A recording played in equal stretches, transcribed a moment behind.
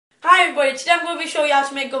everybody, today I'm going to be showing you how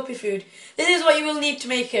to make guppy food. This is what you will need to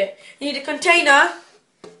make it. You need a container,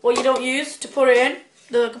 what you don't use, to put it in,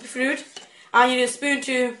 the guppy food. And you need a spoon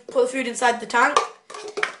to put the food inside the tank.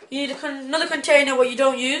 You need another container, what you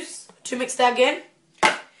don't use, to mix the egg in.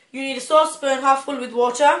 You need a saucepan half full with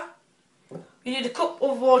water. You need a cup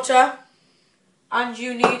of water. And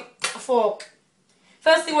you need a fork.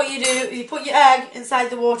 First thing what you do is you put your egg inside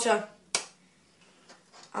the water.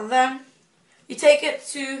 And then you take it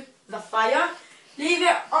to the fire. Leave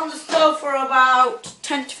it on the stove for about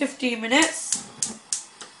 10 to 15 minutes.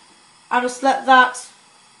 And just let that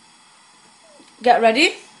get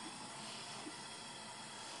ready.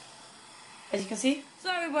 As you can see. So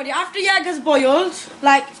everybody, after your egg has boiled,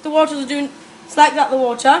 like if the water is doing, it's like that the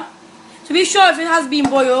water. To be sure if it has been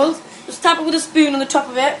boiled, just tap it with a spoon on the top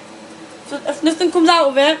of it. So if nothing comes out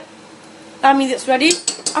of it, that means it's ready.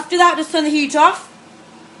 After that, just turn the heat off.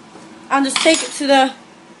 And just take it to the,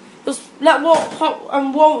 just let hot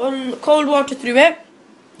and cold water through it,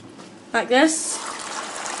 like this,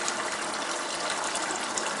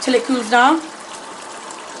 till it cools down.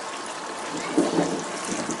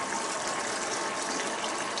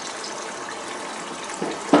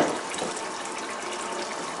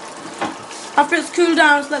 After it's cooled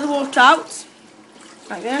down, just let the water out,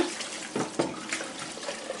 like this.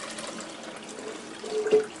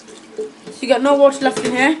 So you got no water left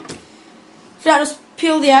in here. So now just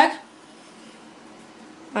peel the egg,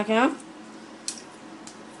 like that.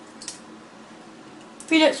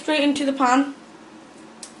 Feed it straight into the pan.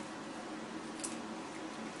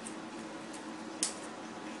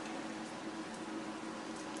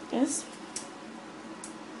 Yes.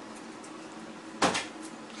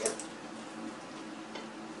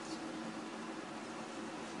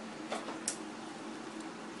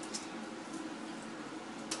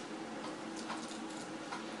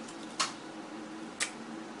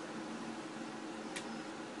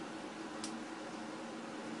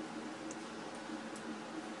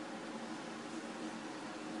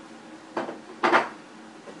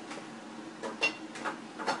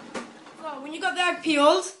 When you got the egg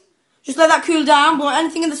peeled, just let that cool down, but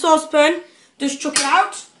anything in the saucepan, just chuck it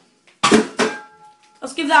out.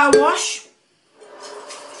 Let's give that a wash.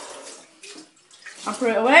 I'll put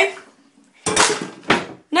it away.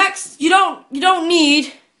 Next, you don't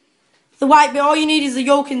need the white bit, all you need is the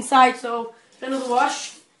yolk inside, so for another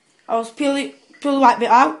wash, I'll just peel the white bit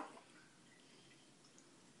out.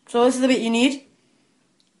 So this is the bit you need.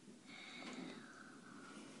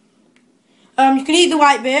 You can eat the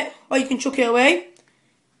white bit, or you can chuck it away.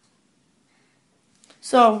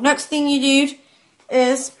 So, next thing you need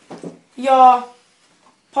is your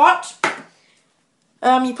pot.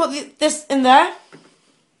 You put this in there.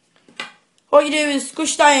 What you do is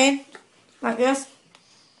squish that in, like this.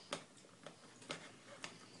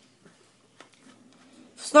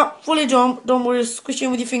 If it's not fully done, don't worry, squish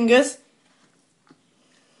in with your fingers.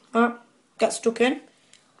 Get stuck in.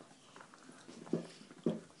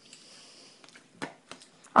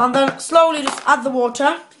 And then slowly just add the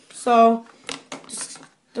water. So, just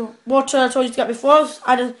the water I told you to get before, just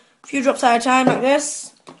add a few drops at a time like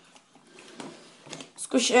this.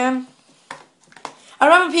 Squish it in. I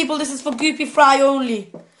remember people, this is for Guppy fry only.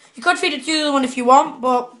 You could feed it to the other one if you want,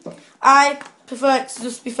 but I prefer it to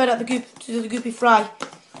just be fed at the Guppy fry.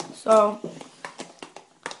 So,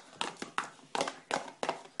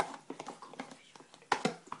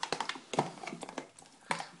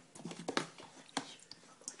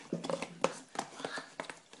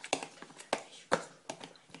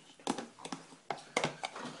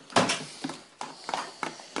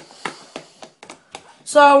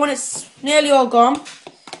 when it's nearly all gone,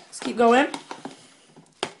 let's keep going.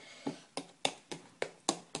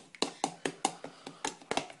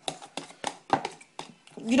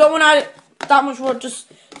 You don't want to add that much water, just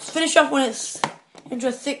finish off when it's into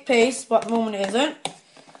a thick paste, but at the moment it isn't.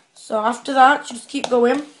 So after that, just keep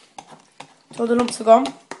going until the lumps are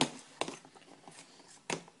gone.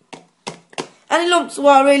 Any lumps that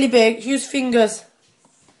are really big, use fingers.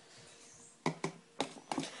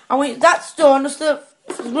 And when that's done, just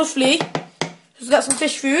roughly, just get some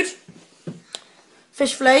fish food,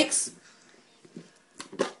 fish flakes.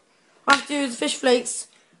 After you do the fish flakes,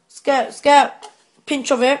 just get a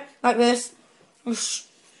pinch of it, like this.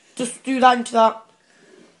 Just do that into that.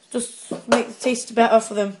 Just make the taste better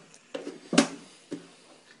for them.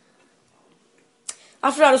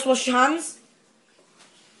 After that, just wash your hands.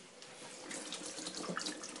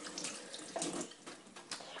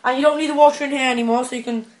 And you don't need the water in here anymore, so you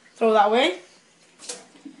can throw that away.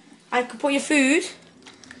 I can put your food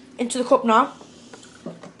into the cup now.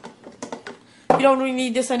 You don't really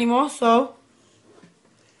need this anymore, so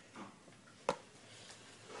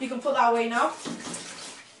You can put that away now.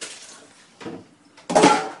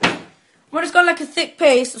 When it's got like a thick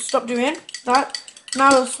paste, stop doing that. Now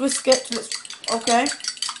I'll whisk it till it's okay.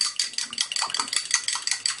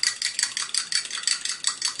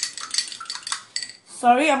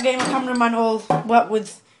 Sorry, I'm getting my cameraman all wet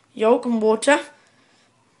with yolk and water.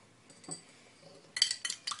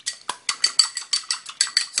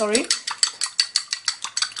 Sorry.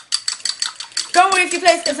 Don't worry if your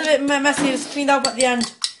place gets a bit messy, it's cleaned up at the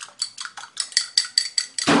end.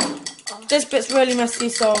 This bit's really messy,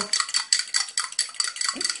 so...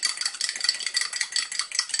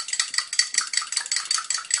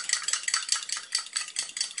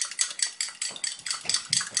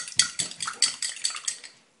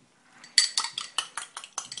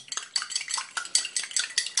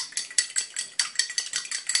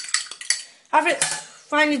 After it's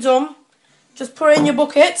finally done, just put it in your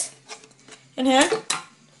bucket, in here.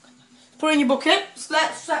 Put it in your bucket, just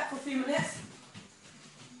let it set for a few minutes.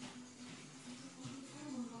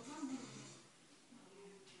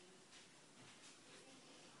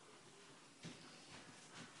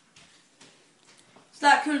 Just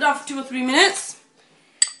let it cool down for 2 or 3 minutes.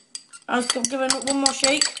 I'm just going to give it one more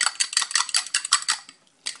shake.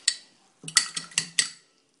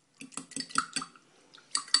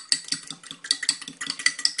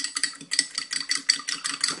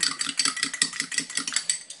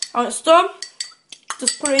 When it's done,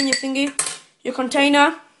 just put it in your thingy, your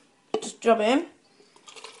container, just drop it in.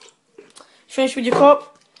 Finish with your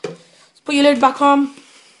cup, just put your lid back on,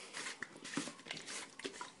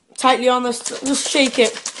 tightly on this, just shake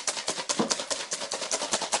it.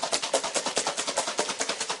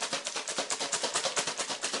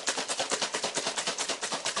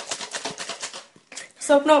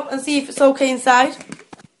 Just open up and see if it's okay inside.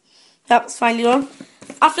 Yep, it's finally done.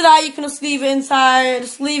 After that, you can just leave it inside,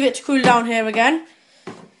 just leave it to cool down here again.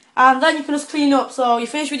 And then you can just clean up. So you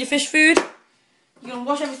finish with your fish food. You can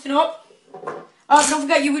wash everything up. Don't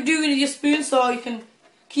forget you were doing your spoon, so you can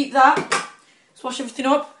keep that. Just wash everything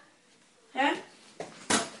up. Yeah.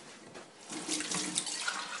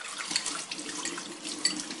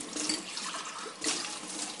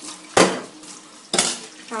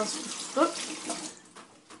 That's good.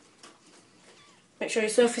 Make sure your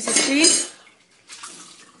surface is clean.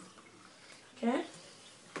 Okay,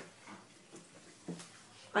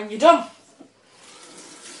 and you're done.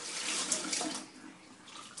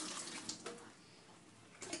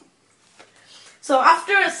 So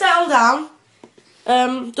after it's settled down,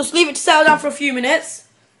 just leave it to settle down for a few minutes.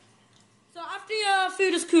 So after your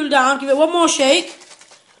food has cooled down, give it one more shake,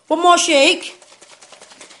 and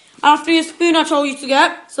after your spoon I told you to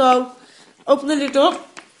get, so open the lid up.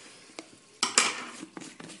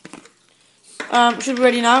 Should be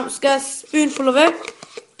ready now. Just get a spoonful of it,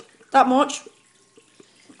 that much,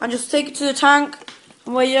 and just take it to the tank,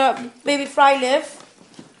 and where your baby fry live,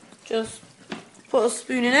 just put a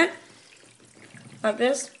spoon in it, like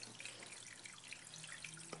this,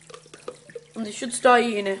 and they should start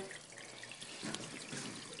eating it.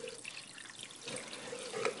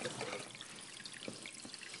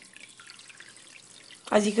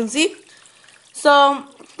 As you can see. So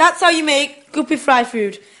that's how you make guppy fry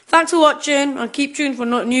food. Thanks for watching and keep tuned for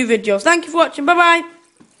new videos. Thank you for watching. Bye bye.